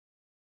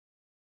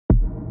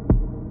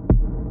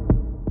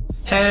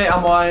Hey,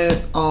 I'm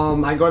Wyatt.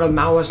 I go to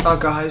Mount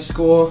Westonka High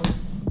School.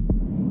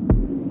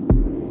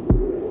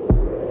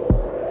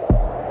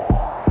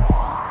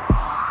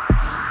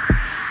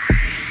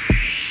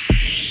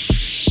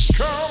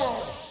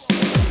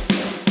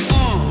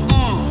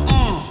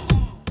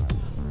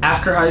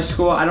 After high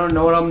school, I don't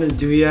know what I'm gonna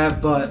do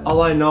yet, but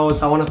all I know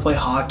is I want to play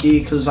hockey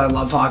because I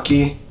love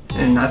hockey,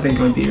 and I think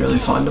it would be really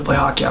fun to play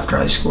hockey after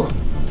high school.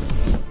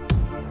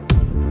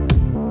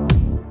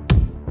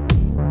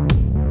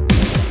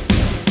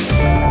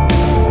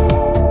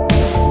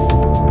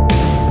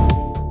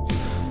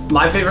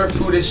 My favorite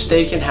food is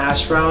steak and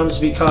hash browns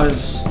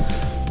because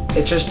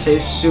it just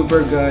tastes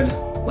super good,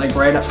 like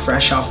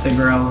fresh off the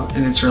grill,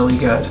 and it's really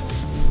good.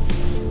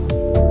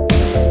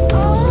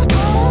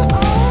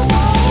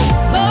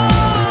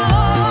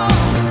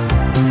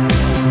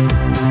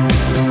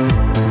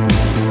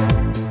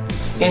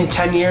 In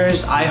 10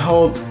 years, I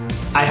hope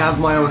I have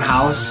my own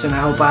house and I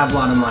hope I have a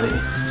lot of money.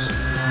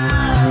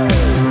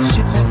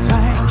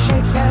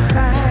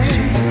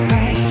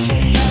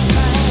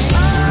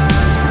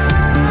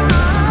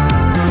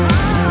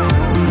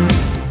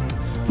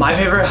 My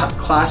favorite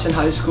class in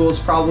high school is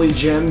probably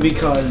gym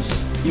because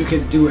you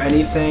could do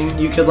anything.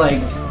 You could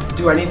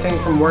do anything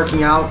from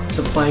working out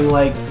to playing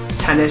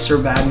tennis or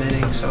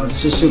badminton, so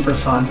it's just super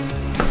fun.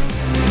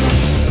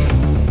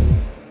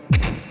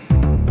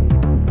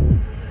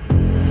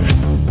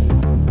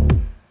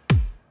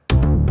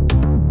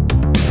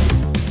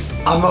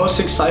 I'm most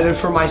excited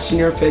for my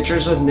senior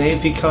pictures with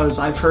Nate because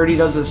I've heard he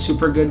does a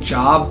super good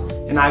job,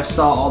 and I've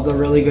saw all the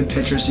really good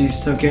pictures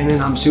he's taken,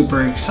 and I'm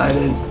super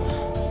excited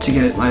to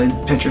get my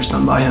pictures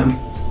done by him.